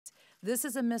This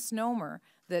is a misnomer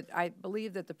that I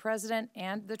believe that the President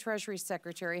and the Treasury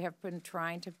Secretary have been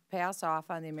trying to pass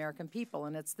off on the American people,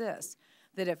 and it's this,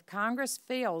 that if Congress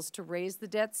fails to raise the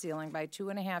debt ceiling by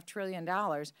 $2.5 trillion,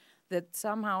 that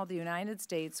somehow the United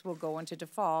States will go into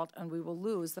default and we will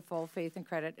lose the full faith and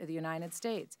credit of the United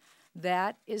States.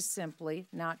 That is simply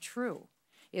not true.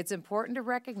 It's important to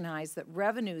recognize that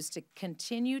revenues to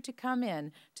continue to come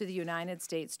in to the United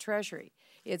States Treasury.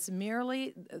 It's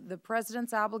merely the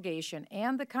President's obligation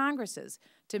and the Congress's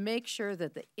to make sure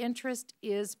that the interest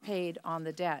is paid on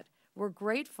the debt. We're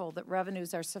grateful that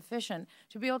revenues are sufficient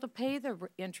to be able to pay the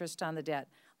interest on the debt.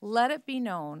 Let it be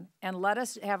known and let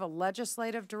us have a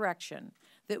legislative direction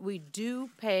that we do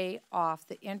pay off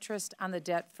the interest on the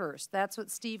debt first. That's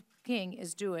what Steve King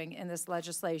is doing in this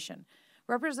legislation.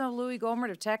 Representative Louis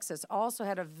Gohmert of Texas also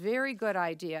had a very good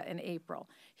idea in April.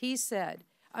 He said,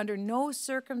 under no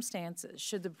circumstances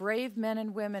should the brave men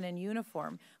and women in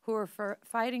uniform who are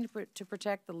fighting to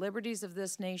protect the liberties of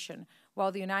this nation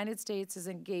while the United States is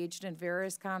engaged in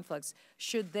various conflicts,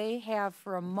 should they have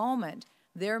for a moment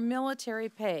their military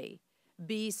pay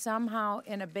be somehow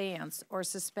in abeyance or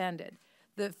suspended.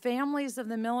 The families of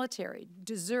the military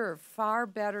deserve far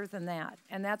better than that,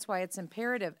 and that's why it's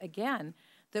imperative, again,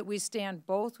 that we stand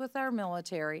both with our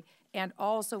military and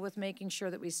also with making sure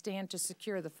that we stand to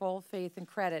secure the full faith and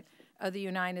credit of the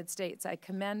United States. I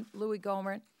commend Louis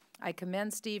Gohmert, I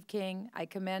commend Steve King, I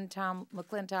commend Tom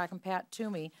McClintock and Pat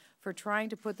Toomey for trying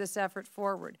to put this effort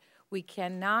forward. We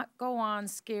cannot go on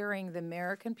scaring the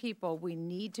American people. We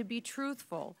need to be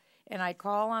truthful, and I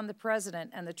call on the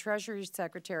President and the Treasury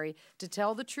Secretary to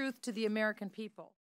tell the truth to the American people.